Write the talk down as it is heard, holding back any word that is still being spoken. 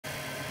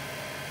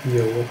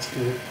Yo, what's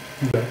good?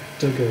 Back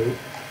to go.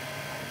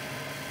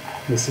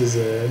 This is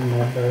a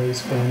Mod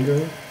Barley's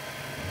Fangirl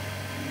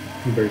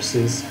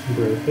versus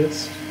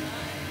Brofist.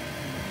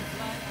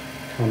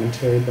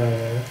 Commentary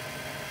by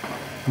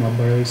Mod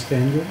Barley's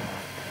Fangirl.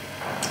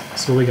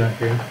 So what we got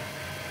here?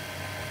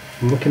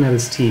 I'm looking at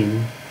his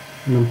team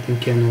and I'm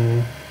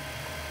thinking,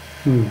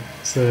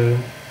 it's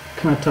a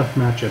kind of tough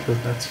matchup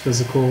if that's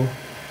physical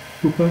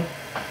Hoopa.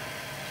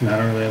 And I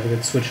don't really have a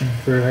good switch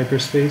for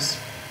hyperspace.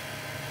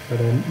 But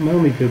my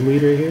only good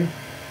leader here,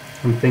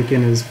 I'm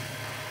thinking, is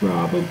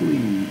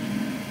probably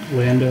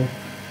Lando.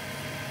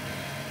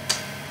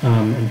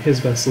 And his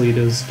best lead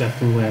is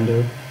definitely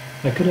Lando.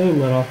 I could have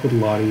let off with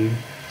Lottie,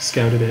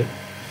 scouted it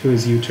if it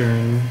was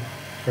U-turn,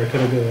 or I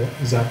could have got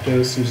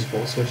Zapdos and just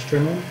Volt Switch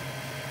turn 1.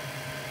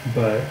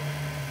 But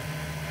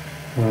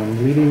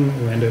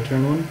leading Lando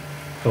turn 1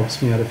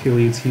 helps me out if he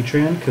leads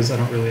Heatran, because I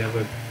don't really have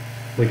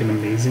an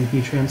amazing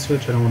Heatran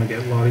switch. I don't want to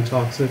get Lottie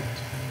toxic.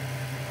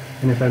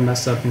 And if I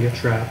mess up and get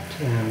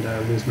trapped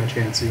and lose my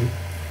Chansey,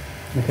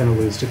 I kind of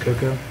lose to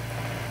Coco.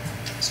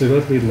 So we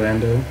both lead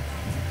Lando.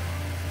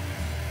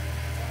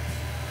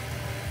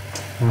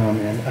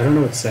 And I don't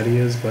know what set he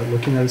is, but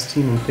looking at his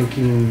team, I'm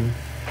thinking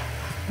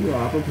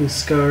probably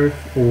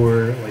Scarf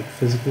or like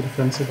physical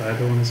defensive.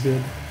 Either one is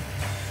good.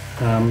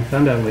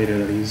 Found out later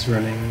that he's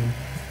running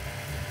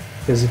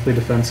physically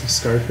defensive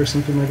Scarf or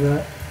something like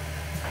that.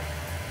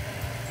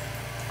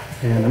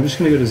 And I'm just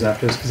going to go to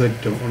Zapdos because I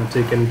don't want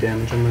to take any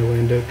damage on my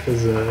Lando,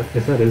 because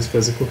if that is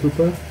physical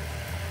Hoopa,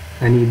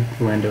 I need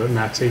Lando at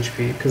max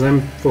HP because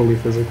I'm fully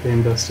physically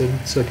invested,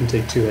 so I can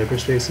take 2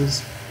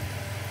 hyperspaces.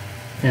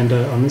 And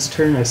on this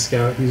turn I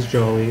scout, he's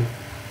Jolly.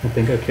 I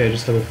think, okay, I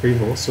just have a free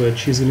Volt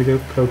Switch. He's going to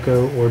go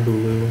Coco or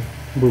Bulu.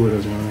 Bulu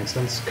doesn't really make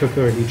sense.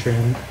 Coco or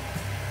Heatran.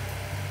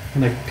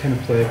 And I kind of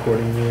play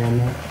accordingly around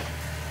that.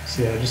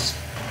 So yeah, just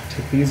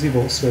take the easy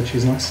Volt Switch.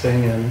 He's not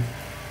staying in.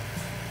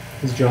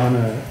 Because John,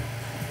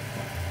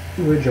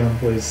 the way John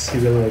plays, he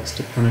really likes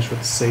to punish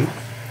with safe,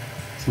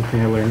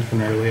 something I learned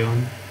from early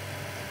on.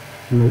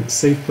 And the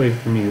safe play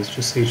for me is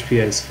just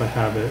HP Ice if I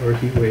have it, or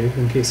Heat Wave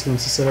in case he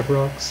wants to set up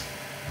rocks.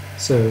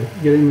 So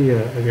getting the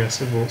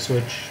aggressive Volt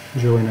Switch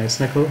is really nice,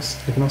 and I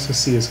can also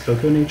see his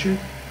Coco nature.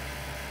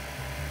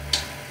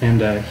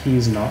 And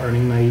he's not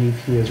running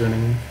Naive, he is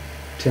running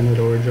Timid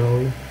or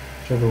Jolly,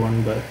 whichever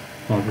one, but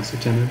obviously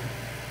Timid.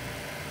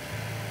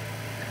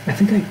 I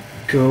think I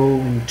go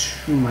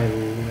into my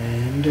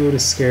Lando to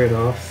scare it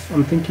off.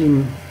 I'm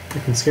thinking I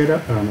can scare it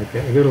up.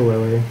 Okay, I go to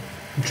Lele.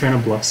 I'm trying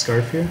to bluff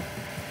Scarf here.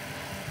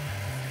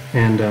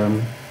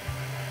 And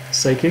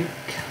Psychic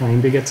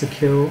kinda gets a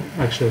kill.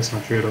 Actually, that's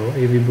not true at all.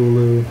 AV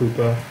Bulu,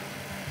 Hoopa.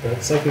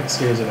 But Psychic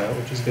scares it out,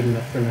 which is good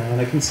enough for now.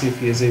 And I can see if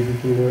he is AV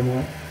Bulu or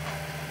not.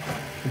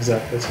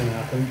 Exactly what's gonna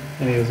happen.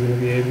 And he is gonna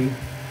be AV.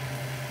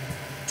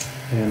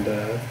 And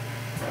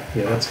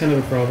yeah, that's kind of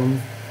a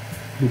problem,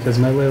 because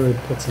my Lele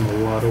puts in a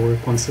lot of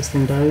work once this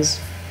thing dies.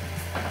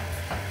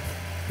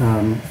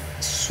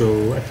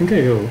 So I think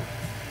I go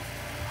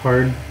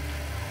hard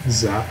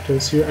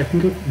Zapdos here. I can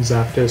go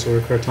Zapdos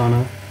or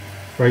Kartana,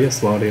 or I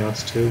guess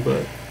Latios too,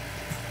 but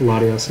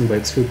Latios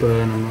invites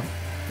Hoopa, and I'm not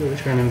really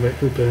trying to invite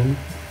Hoopa in.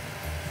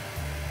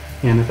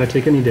 And if I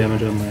take any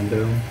damage on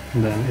Lando,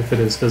 then if it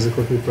is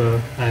physical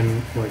Hoopa,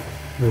 I'm like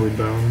really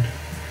boned.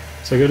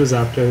 So I go to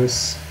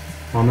Zapdos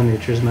on the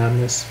Nature's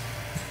Madness.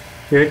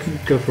 Here I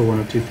could go for one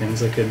of two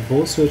things. I could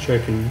Volt Switch, or I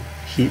can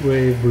Heat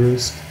Wave,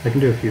 Roost. I can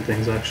do a few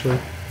things actually.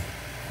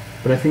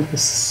 But I think the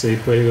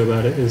safe way to go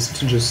about it is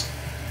to just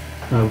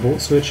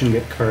Volt Switch and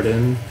get Card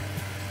in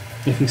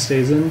if he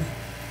stays in.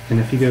 And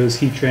if he goes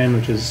Heatran,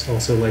 which is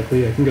also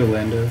likely, I can go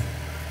Lando.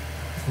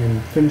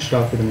 And finish it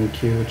off with an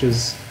EQ, which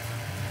is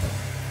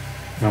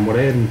what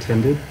I had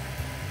intended.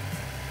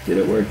 Did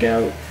it work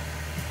out?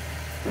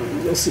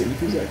 We'll see in a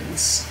few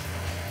seconds.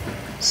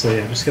 So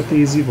yeah, just got the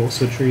easy Volt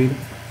Switch read.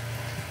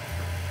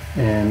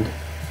 And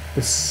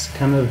it's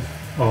kind of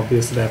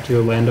obvious that I have to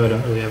go Lando. I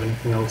don't really have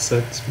anything else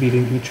that's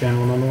beating Heatran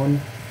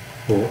one-on-one.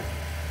 Well,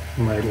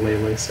 my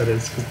Lele set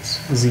is because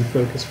it's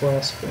Z-Focus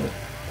Blast, but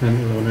I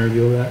didn't really want to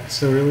reveal that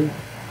so early.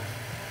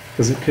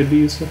 Because it could be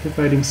useful for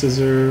fighting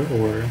Scissor,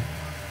 or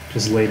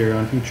just later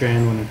on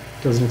Heatran when it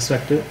doesn't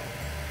expect it.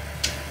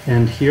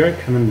 And here I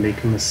kind of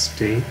make a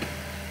mistake.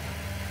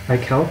 I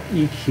calc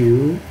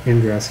EQ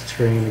in Grassy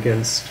Terrain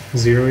against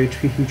 0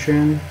 HP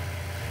Heatran.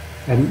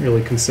 I didn't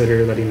really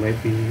consider that he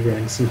might be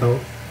running some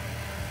health.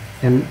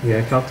 And yeah,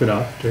 I calced it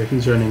after.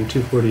 He's running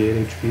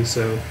 248 HP,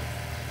 so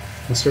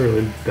that's a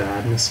really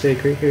bad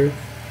mistake right here.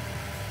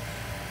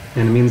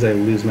 And it means I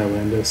lose my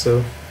Lando,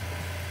 so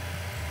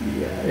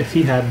yeah, if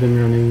he had been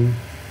running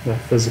that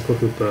physical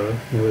Hoopa,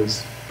 it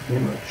was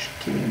pretty much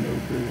game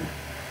over.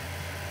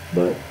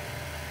 But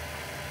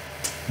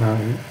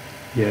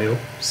yeah, you'll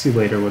see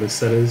later what his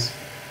set is.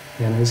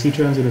 And his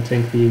Heatran's going to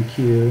tank the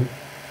EQ.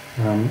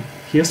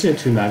 He has to get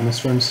 2 Magma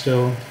Storms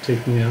still to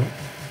take me out,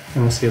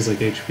 unless he has like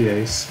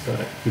HP Ice,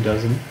 but he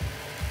doesn't.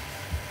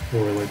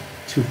 Or like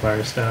 2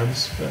 Fire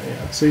Stabs, but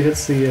yeah. So he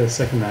hits the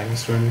second Magma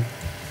Storm,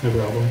 no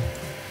problem.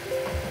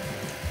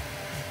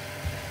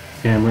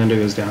 And Lando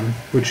goes down,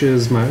 which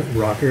is my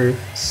rocker,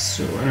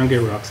 so I don't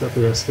get rocks up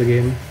the rest of the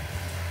game.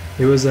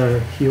 It was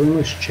a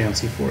healinglish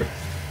Chansey fourth,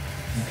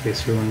 in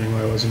case you're wondering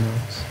why I wasn't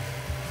rocks.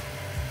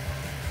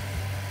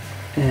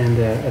 And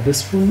at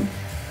this point,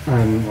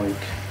 I'm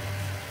like,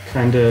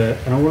 kinda,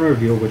 I don't want to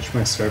reveal which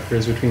my surfer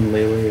is between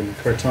Lele and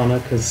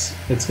Kartana, because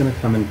it's going to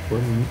come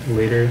important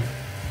later.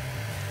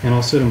 And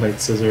also it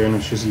invites Scissor in,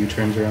 which just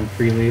U-turns around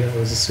freely, I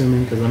was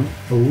assuming, because I'm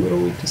a little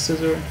weak to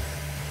Scissor.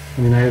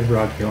 I mean, I have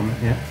Rock Helmet,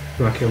 yeah,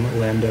 Rock Helmet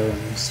Lando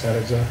and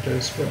Static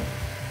Zapdos, but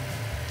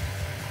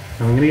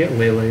I'm going to get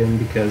Lele in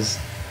because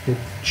it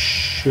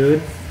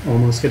should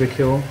almost get a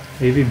kill.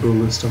 AV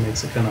Bulu still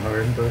makes it kind of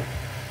hard, but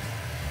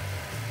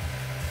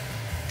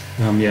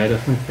yeah, I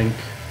definitely think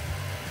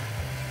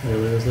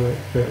Lele was the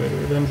right way to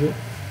revenge it.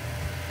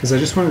 Because I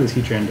just wanted the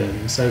T-Trend dead,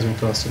 and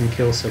Seismicross didn't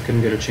kill, so I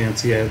couldn't get a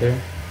Chansey either.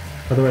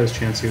 Otherwise,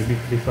 Chansey would be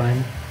pretty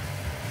fine.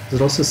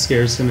 It also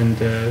scares him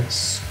into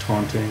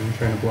taunting,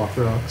 trying to block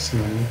rocks,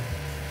 and then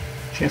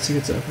Chansey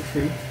gets out for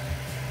free.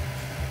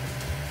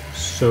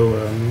 So,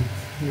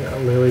 yeah,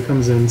 Lele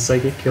comes in,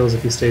 Psychic kills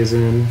if he stays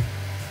in.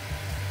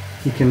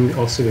 He can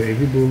also go AV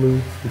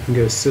Bulu, he can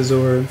go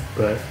Scizor,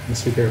 but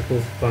must be careful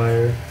with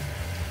fire.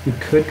 He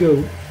could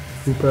go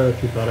Hoopa if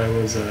he thought I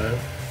was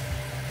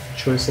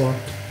choice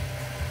locked,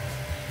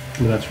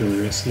 but that's really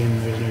risky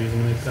and there's no reason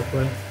to make that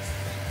play.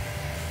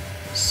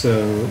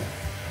 So,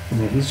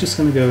 yeah, he's just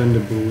going to go into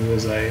Bulu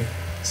as I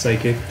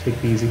Psychic, take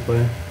the easy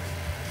play.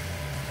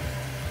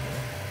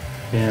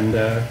 And,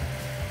 oh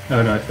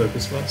no, I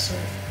Focus Blast,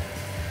 sorry.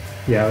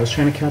 Yeah, I was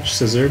trying to catch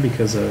Scissor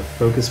because a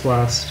Focus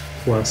Blast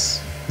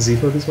plus Z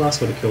Focus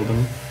Blast would have killed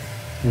him,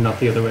 and not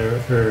the other way,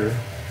 or,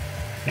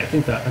 yeah, I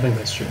think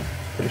that's true.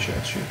 Pretty sure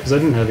that's true, because I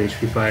didn't have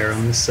HP Fire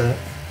on this set.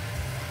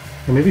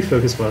 Or maybe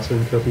Focus Blast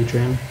wouldn't kill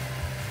P-Tran.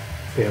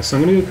 But yeah, so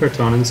I'm going to go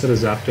Kartana instead of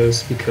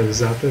Zapdos,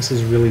 because Zapdos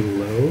is really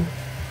low.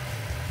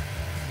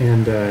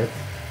 And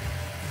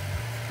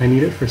I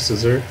need it for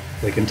Scissor,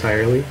 like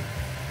entirely.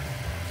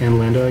 And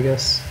Lando, I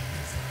guess.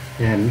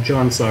 And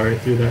John saw right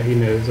through that, he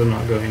knows I'm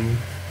not going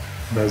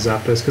about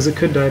Zapdos, because it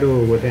could die to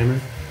a Wood Hammer.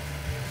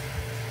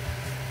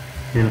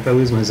 And if I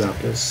lose my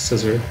Zapdos,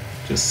 Scissor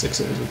just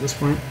 6-0s at this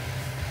point.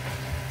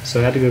 So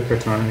I had to go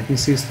Kartana. He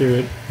sees through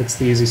it, it's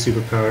the easy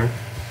superpower.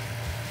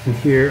 And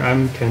here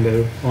I'm kind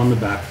of on the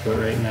back foot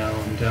right now.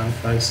 I'm down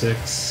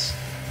 5-6.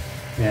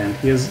 And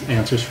he has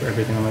answers for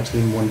everything on my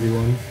team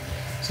 1v1.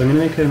 So I'm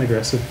going to make an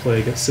aggressive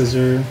play, get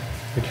Scissor,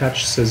 or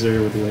catch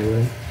Scissor with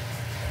Lele.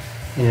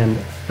 And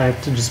I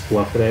have to just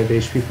bluff it. I have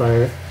HP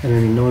Fire, and I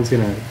mean no one's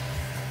gonna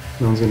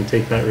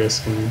take that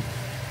risk and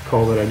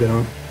call that I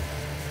don't.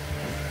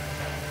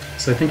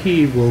 So I think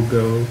he will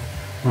go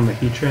on the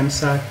Heatran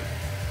sack.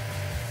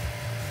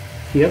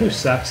 He either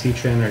sacks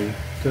Heatran or he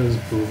goes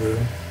Boover.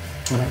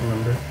 I don't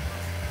remember.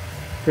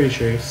 Pretty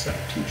sure he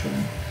sacked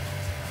Heatran.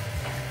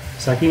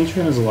 Sacking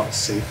Heatran is a lot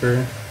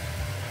safer.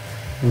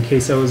 In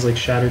case I was like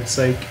Shattered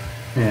Psych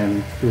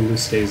and Bulu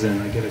stays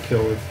in, I get a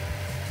kill with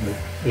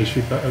like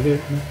HP Fire. Okay,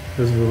 no,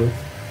 there's Bulu.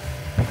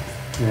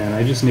 And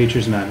I just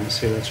Nature's Madness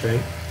here, that's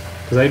right.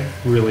 Because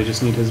I really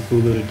just need his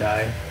Bulu to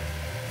die.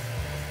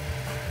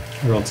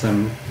 Or else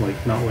I'm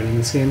like not winning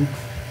this game.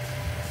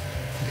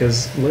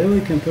 Because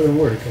Lele can put in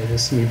work, I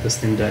just need this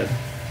thing dead.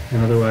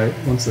 And otherwise,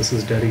 once this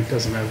is dead, he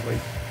doesn't have like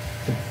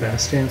the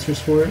best answers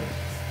for it.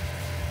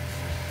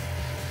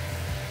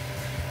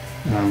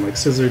 Like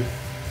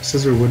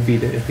Scissor would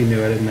beat it if he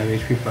knew I didn't have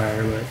HP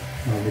Fire, but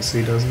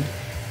obviously he doesn't.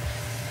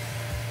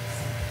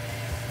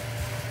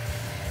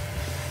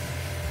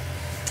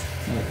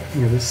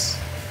 Yeah, this,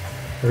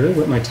 I really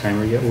let my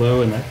timer get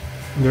low, and that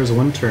there was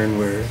one turn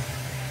where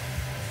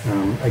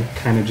I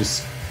kind of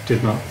just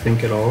did not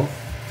think at all,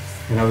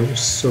 and I was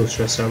just so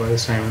stressed out by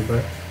this timer.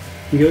 But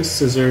he goes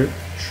Scissor,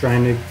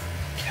 trying to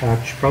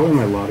catch probably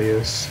my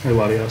Latios,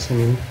 I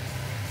mean,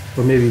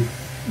 or maybe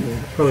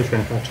probably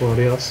trying to catch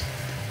Latios.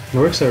 And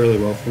it works out really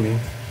well for me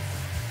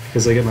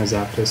because I get my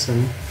Zapdos in,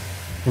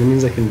 and it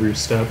means I can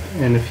Roost up.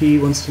 And if he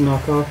wants to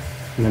knock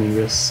off, and then he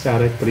risks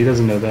Static, but he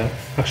doesn't know that.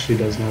 Actually,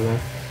 does know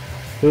that.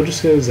 He'll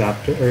just go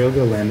Zapdos, or he'll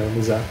go Lando on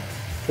the Zap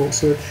Volt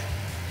Switch.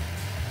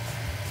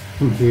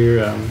 And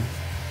here, I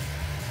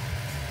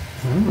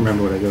don't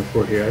remember what I go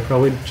for here. I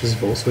probably just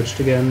Volt Switched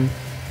again,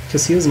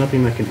 because he has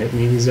nothing that can hit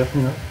me. He's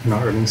definitely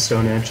not earning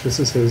Stone Edge. This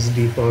is his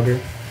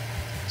Defogger.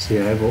 So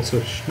yeah, I Volt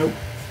Switch. Nope.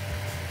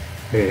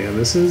 Okay, yeah,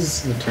 this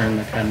is the turn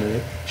that kind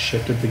of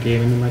shifted the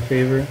game into my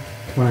favor.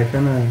 When I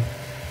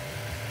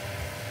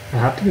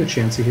have to go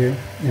Chansey here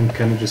and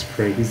kind of just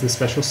pray he's the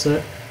special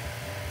set.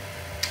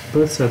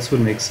 Both sets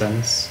would make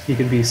sense. He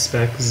could be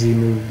Spec,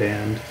 Z-Move,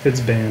 Banned. If it's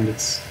Banned,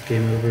 it's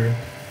game over.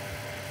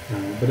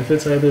 But if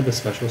it's either the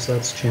special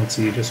sets,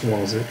 Chansey just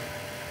walls it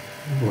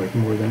like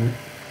more than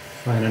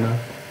fine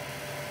enough.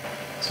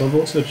 So I'll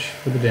Volt Switch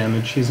for the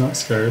damage. He's not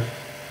Scarf.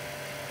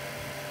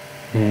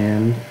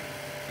 And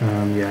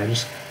yeah, I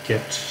just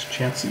get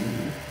Chansey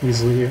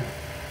easily here.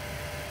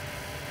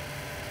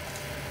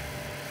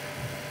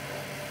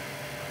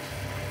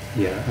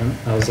 Yeah,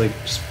 I was like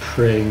just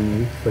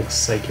praying like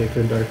Psychic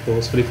or Dark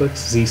Pulse, but he clicks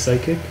Z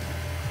Psychic,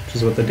 which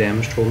is what the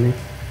damage told me.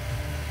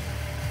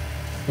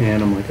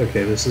 And I'm like,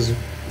 okay, this is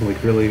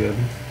like really good.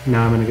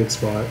 Now I'm in a good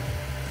spot.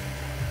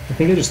 I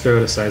think I just throw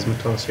out a seismic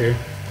toss here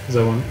because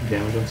I want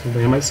damage on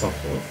something. I might soft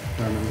float,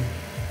 I don't know.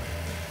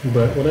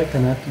 But what I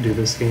kind of have to do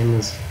this game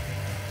is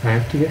I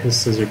have to get his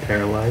scissor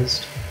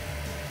paralyzed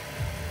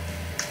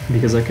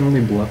because I can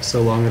only bluff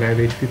so long that I have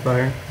HP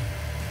fire,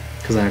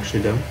 because I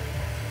actually don't.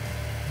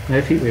 I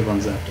have heat wave on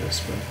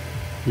Zapdos, but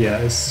yeah,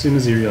 as soon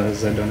as he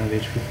realizes I don't have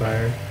HP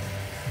fire,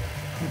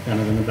 I'm kind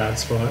of in a bad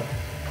spot.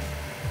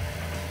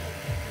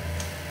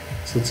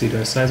 So let's see, do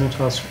I seismic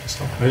toss or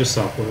soft? I just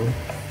soft load.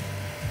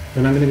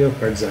 Then I'm going to go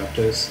hard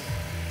Zapdos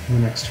in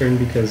the next turn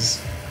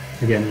because,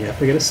 again, yeah,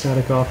 if I get a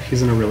static off,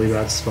 he's in a really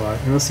bad spot.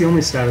 And that's the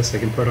only status I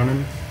can put on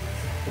him.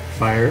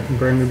 Fire and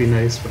burn would be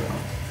nice, but I don't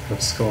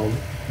have Scald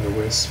or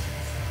Wisp.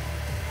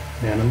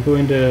 And I'm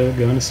going to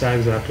go into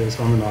static Zapdos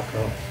on the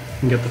knockoff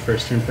and get the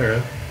first turn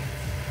para,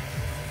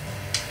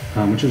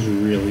 which is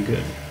really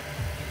good.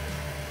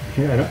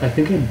 Here, I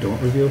think I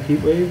don't reveal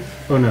Heat Wave.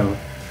 Oh no.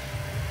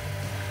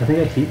 I think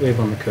I Heat Wave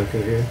on the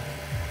Coco here.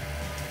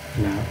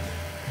 No.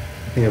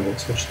 I think I Volt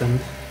Switch them.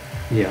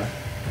 Yeah.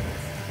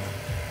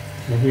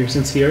 And here,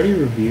 since he already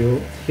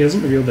revealed, he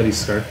hasn't revealed that he's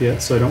Scarf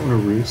yet, so I don't want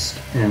to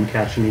Roost and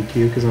catch an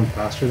EQ because I'm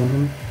faster than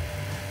him.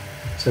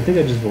 So I think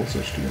I just Volt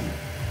Switched again.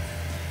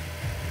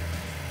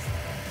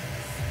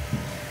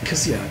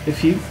 Because yeah, if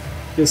he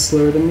is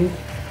slower than me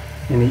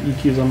and he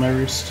EQs on my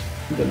Roost,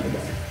 then I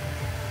die.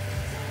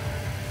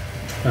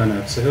 Oh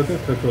no, so he'll go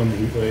Coco on the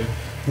Heat Wave,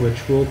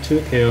 which will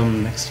 2 KO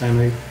him next time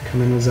I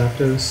come in with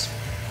Zapdos.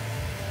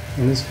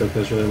 And his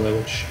Coco's really low,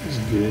 which is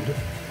good.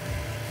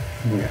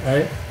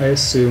 Yeah, I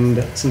assume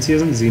that since he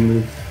hasn't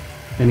Z-move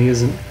and he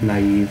isn't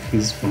naive,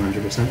 he's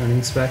 100%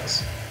 running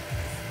specs.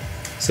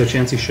 So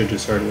Chansey should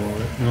just hard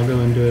wall it. And I'll go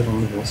into it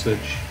on the Volt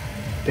Switch.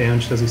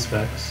 Damage does he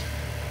specs.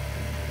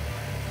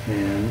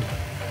 And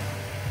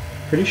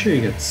pretty sure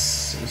he gets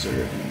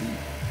Scissor.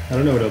 I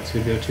don't know what else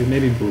he'd go to.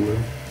 Maybe Bulu.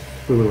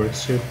 Bulu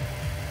works too.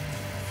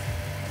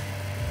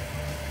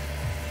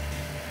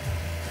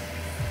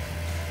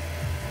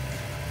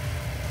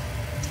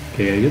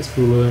 Okay, yeah, he gets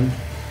Bulu in.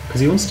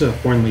 Because he wants to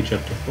Horn Leech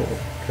up to full.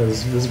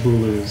 Because this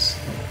Bulu is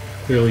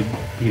clearly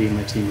beating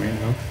my team right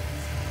now.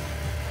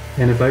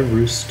 And if I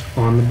Roost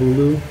on the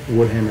Bulu,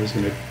 Woodhammer is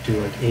going to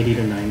do like 80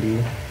 to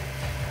 90.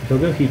 He'll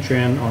go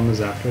Heatran on the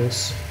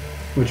Zapdos,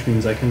 which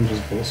means I can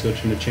just Volt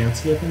Switch into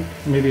Chansey, I think.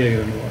 Maybe I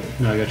go into water.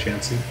 No, I go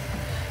Chansey.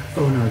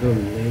 Oh no, I go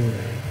Lele.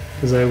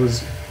 Because I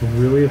was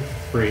really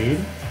afraid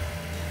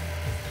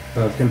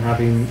of him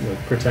having like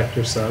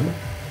Protector Sub,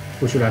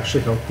 which would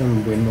actually help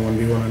him win the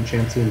 1v1 on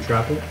Chansey and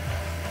trap it.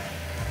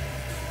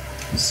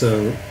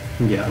 So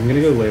yeah, I'm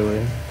gonna go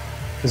Lele.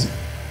 Because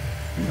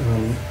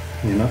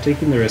yeah, not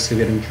taking the risk of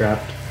getting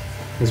trapped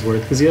is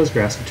worth, because he has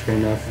Grassy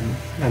Terrain up, and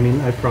I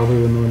mean, I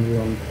probably win the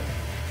 1v1,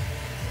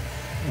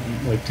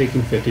 but like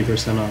taking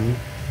 50% on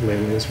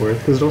Lele is worth,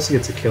 because it also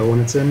gets a kill when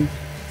it's in.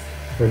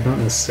 Or not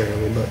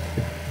necessarily, but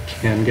it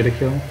can get a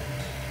kill,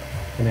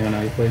 depending on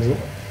how he plays it.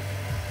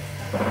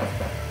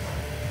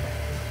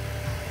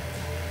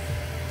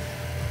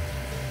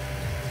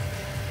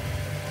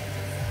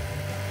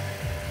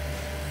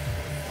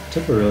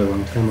 Took a really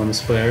long time on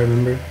this play, I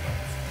remember.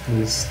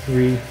 He's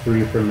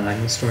 3-3 for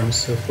Magma Storms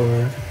so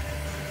far.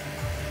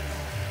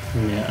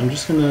 And yeah, I'm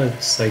just gonna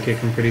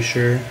Psychic, I'm pretty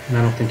sure, and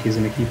I don't think he's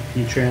gonna keep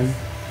Heatran.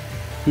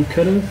 He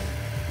could've.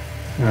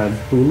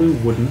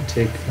 Bulu wouldn't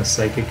take a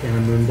Psychic and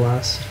a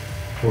Moonblast,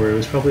 or it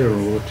was probably a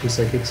roll of 2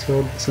 Psychics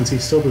killed, since he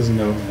still doesn't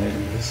know what my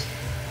item is.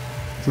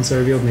 Since I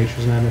revealed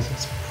Nature's Madness,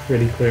 it's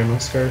pretty clear no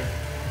Scarf.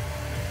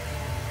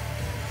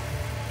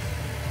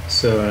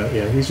 So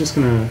yeah, he's just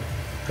gonna...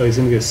 Oh, he's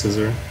gonna go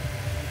Scissor.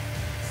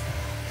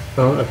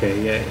 Oh,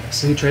 okay, yeah.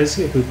 So he tries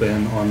to get Hoopa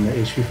in on the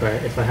HP Fire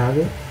if I have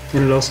it,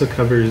 and it also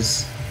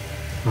covers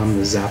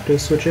the Zapdos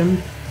switch in,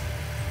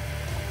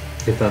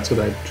 if that's what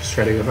I just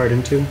try to go hard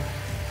into.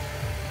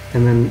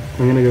 And then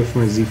I'm gonna go for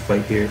my Z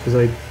fight here, because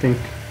I think,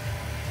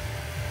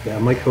 yeah,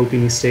 I'm like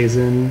hoping he stays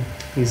in.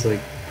 He's like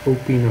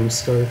hoping I'm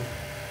Scarf.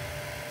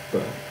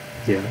 But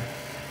yeah,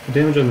 the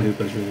damage on the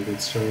Hoopa is really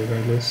good still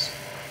regardless.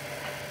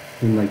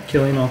 And like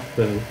killing off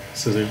the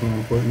Scissors is more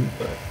important,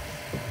 but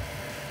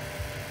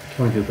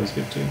killing Hoopa's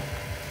good too.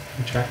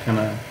 The chat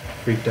kinda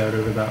freaked out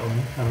over that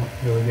one. I don't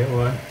really get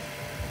why.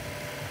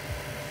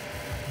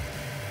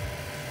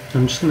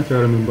 I'm just gonna throw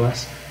out a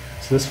Moonblast.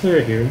 So this play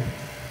right here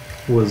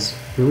was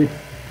really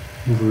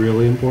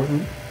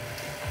important.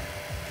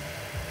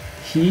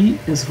 He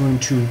is going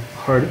to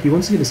he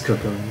wants to get his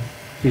Coco in.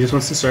 He just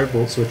wants to start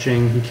Volt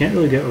Switching. He can't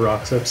really get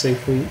Rocks up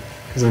safely,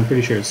 because I'm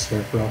pretty sure it's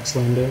Scarf Rocks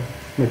Lando.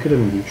 It could have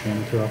been Heatran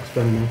with Rocks,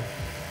 but I don't know.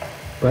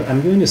 But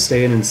I'm going to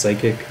stay in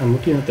Psychic. I'm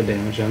looking at the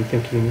damage, I'm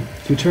thinking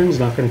 2 turns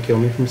not going to kill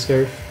me from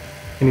Scarf,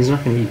 and he's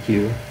not going to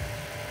EQ.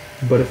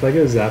 But if I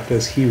go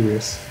Zapdos, he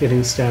risks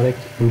getting static,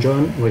 and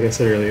John, like I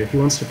said earlier, he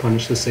wants to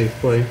punish the safe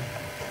play.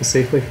 The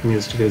safe play for me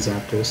is to go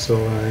Zapdos,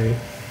 so I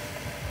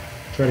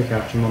try to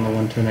catch him on the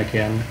 1 turn I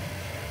can.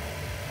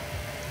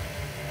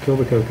 Kill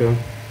the Coco,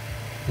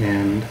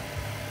 and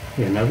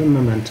yeah, now the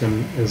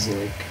momentum is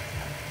like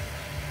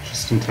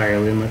just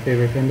entirely in my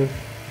favor, kind of.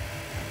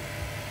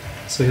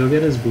 So he'll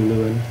get his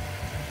Bulu in.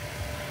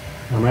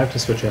 I have to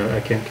switch out, I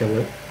can't kill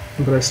it.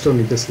 But I still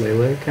need this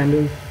Lele, kind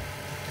of.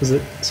 Because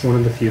it's one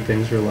of the few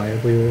things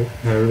reliably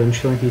rather than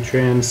killing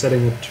Heatran,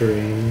 setting up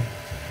terrain,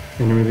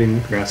 and removing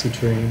grassy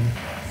terrain.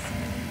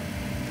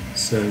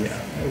 So yeah,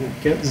 I will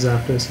get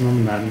Zapdos and on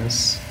the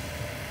Madness.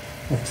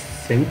 I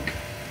think.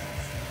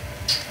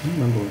 I don't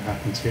remember what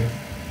happens here.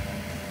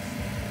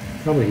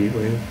 Probably Heat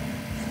Wave.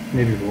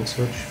 Maybe Volt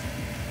Switch.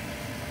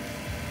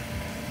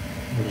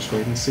 We'll just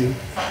wait and see.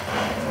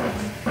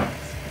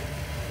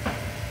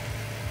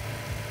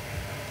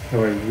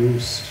 Oh, I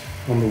Roost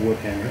on the Wood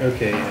Hammer.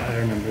 Okay, yeah, I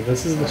remember.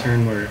 This is the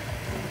turn where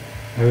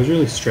I was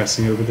really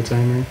stressing over the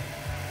timer.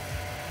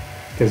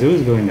 Because it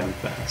was going down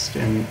fast.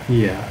 And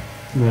yeah,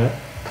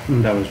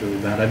 that was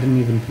really bad. I didn't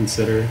even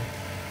consider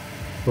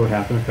what would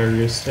happen if I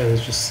Roost. I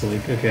was just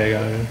like,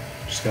 okay,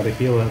 just gotta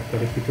heal up,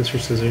 gotta keep this for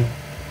Scissor.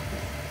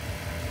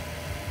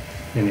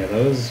 And yeah,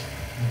 that was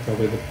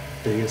probably the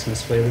biggest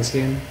misplay of this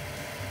game.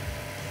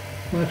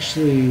 Well,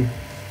 actually,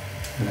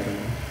 I don't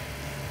know.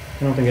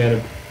 I don't think I had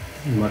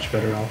a much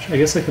better option. I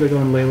guess I could have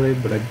gone Lele,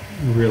 but I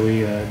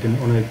really didn't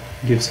want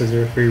to give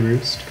Scissor a free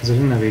Roost because I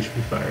didn't have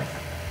HP Fire.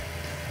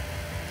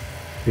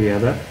 But yeah,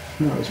 that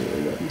was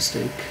really a bad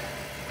mistake.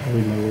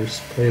 Probably my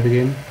worst play of the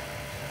game.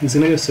 He's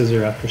gonna go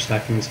Scissor after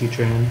stacking his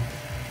Heatran,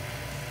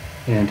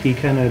 and he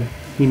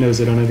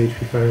knows I don't have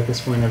HP Fire at this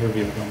point. I've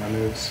revealed all my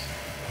moves,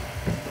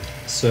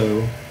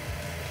 so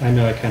I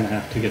know I kind of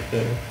have to get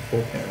the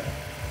full para.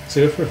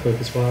 So go for a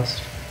Focus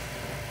Blast,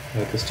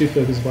 because 2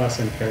 Focus Blasts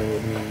and para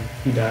would mean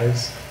he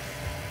dies,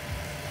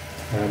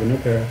 but no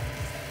para.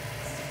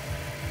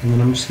 And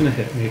then I'm just gonna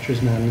hit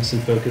Nature's Madness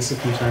and focus a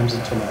few times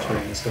until my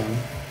terrain is gone.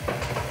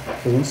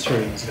 Because once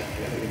terrain is gone,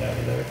 I gotta get out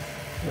of there.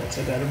 That's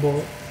a data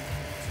bullet.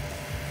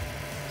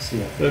 So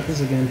yeah,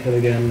 focus again, hit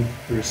again,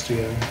 Roost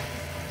again.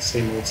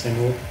 Same old, same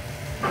old.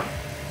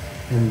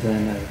 And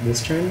then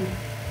this turn,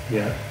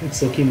 yeah,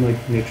 it's looking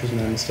like Nature's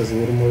Madness does a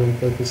little more than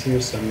focus here,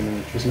 so I'm gonna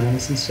Nature's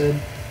Madness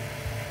instead.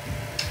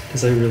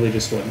 Because I really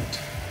just want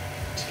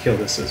to kill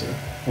the Scissor.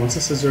 Once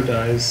the Scissor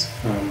dies,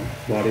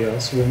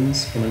 Latios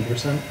wins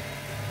 100%.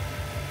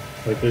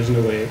 Like, there's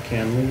no way it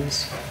can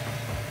lose.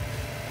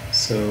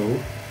 So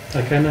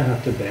I kind of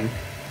have to bank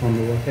on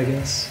the luck, I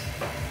guess.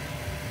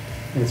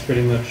 And it's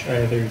pretty much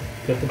I either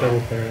get the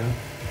double para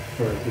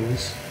or I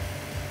lose.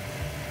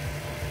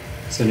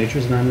 So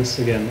Nature's Madness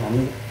again on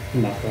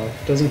the knockoff.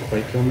 Doesn't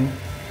quite kill me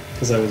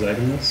because I was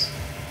itemless.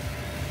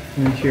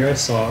 And here I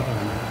saw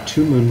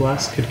 2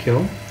 Moonblast could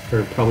kill,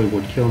 or probably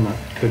would kill, not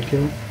could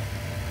kill.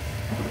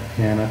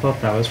 And I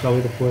thought that was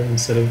probably the play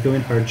instead of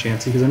going hard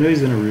Chansey, because I know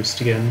he's going to Roost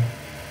again.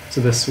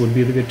 So this would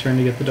be the good turn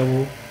to get the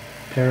double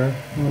para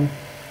on.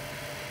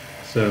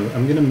 So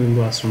I'm going to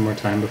Moonblast one more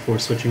time before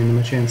switching into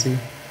my Chansey.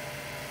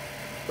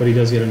 But he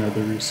does get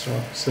another Roost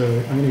off, so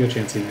I'm going to go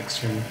Chansey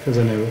next turn, because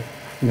I know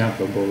now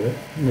he'll bullet,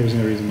 and there's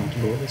no reason not to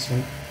bullet this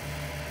one.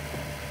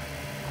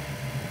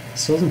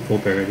 Still hasn't full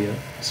parried yet,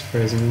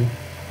 surprisingly.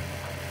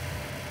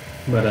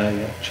 But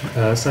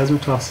yeah,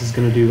 Seismic Toss is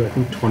going to do, I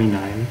think,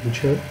 29 each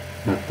hit.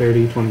 Not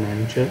 30,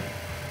 29 each hit.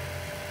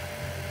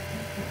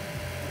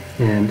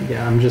 And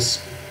yeah, I'm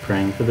just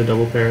praying for the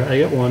double para. I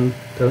get one,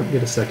 don't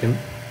get a second.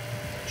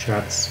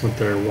 Chats with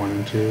their 1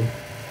 and 2.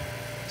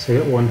 So I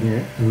get one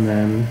here, and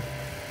then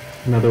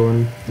another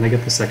one, and I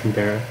get the second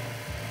para.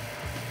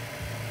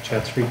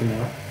 Chat's freaking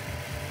out.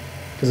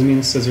 Because it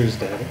means Scissor's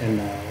dead, and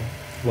now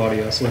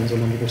Latios wins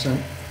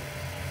 100%.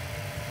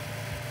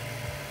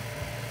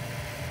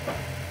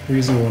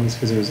 Reason 1 is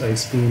because it was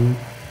Ice Beam,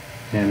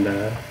 and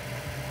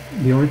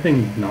the only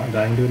thing not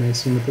dying to an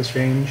Ice Beam at this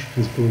range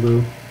is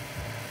Bulu,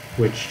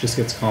 which just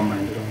gets Calm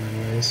Minded on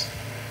anyways.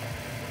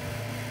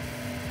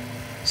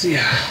 So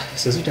yeah,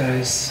 Scissor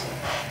dies.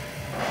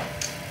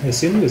 I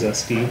assume he was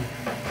SD,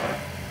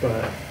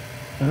 but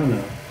I don't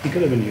know. He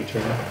could have been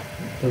U-turn.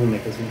 Doesn't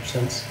make as much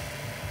sense.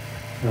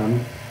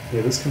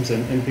 Yeah, this comes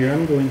in, and here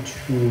I'm going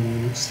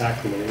to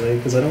sack Lele,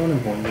 because I don't want to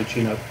Horn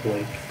Leeching up,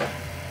 like,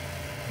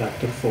 back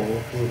to full,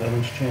 because of how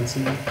much chance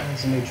he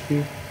has in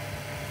HP.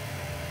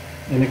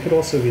 And it could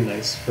also be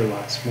nice for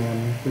last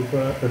one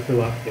Pupa, or for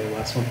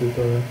last one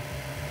Pupa.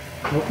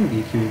 I don't think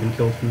EQ even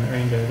killed from that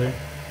range either.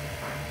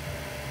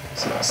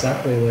 So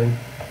sack Lele.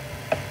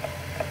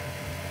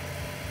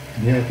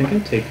 Yeah, I think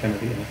I'd take kind of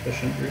the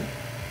inefficient route.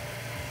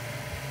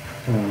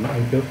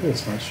 I'd go for the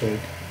Smart Strike,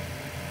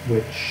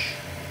 which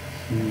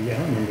I don't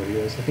remember what he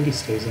was. I think he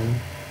stays in.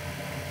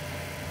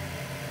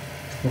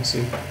 We'll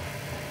see.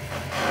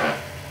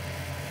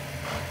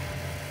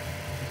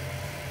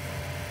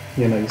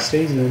 Yeah, no, he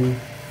stays in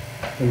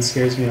and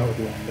scares me out with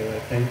Lando, I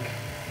think.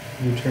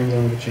 He turns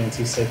on the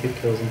Chansey, Psychic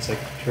kills and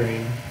Psychic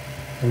Terrain,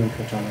 and then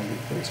Kartana will be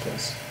first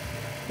twice.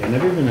 Yeah, I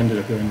never even ended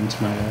up going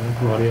into my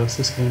Latios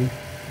this game.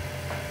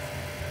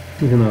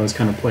 Even though I was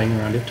kind of playing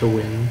around it to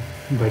win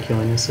by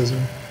killing a Scissor.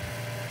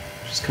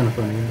 Which is kind of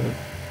funny, but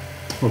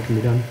what can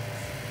be done?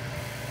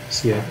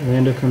 So yeah,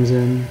 Lando comes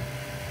in.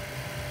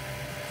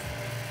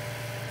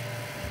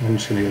 I'm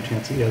just gonna go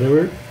Chansey. Yeah, there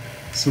were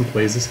some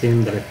plays this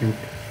game that I think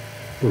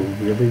were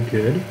really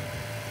good.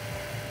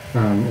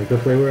 Like the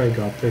play where I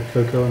got the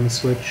Coco on the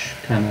switch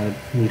kind of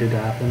needed to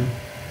happen.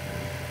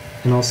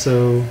 And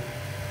also,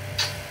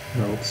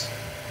 what else?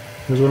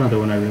 There's one other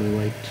one I really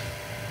liked.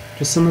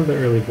 Just some of the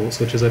early volt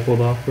switches I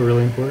pulled off were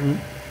really important.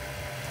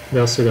 I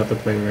also got the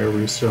play where I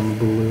roosted on the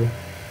Bulu,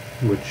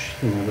 which,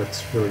 you know,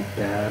 that's really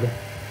bad.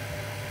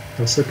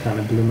 I also kind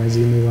of blew my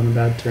Z move on a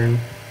bad turn,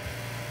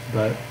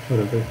 but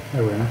whatever,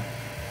 I win.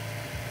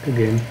 Good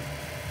game.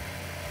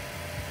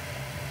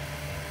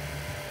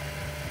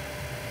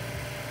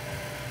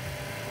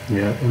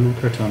 Yeah, and then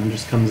Cartana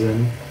just comes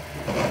in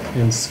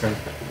and Scarf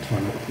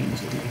Cartana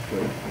themes with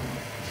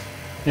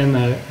me. And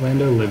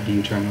Lando lived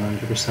U-turn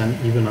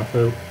 100%, even off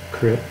a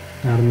crit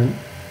adamant,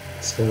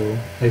 so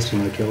I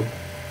assume I killed.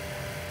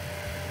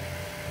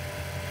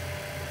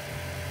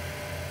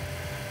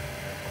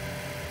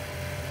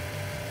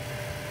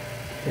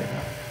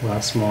 Yeah,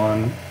 last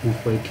mon,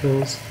 replay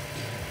kills,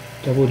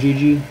 double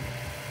GG.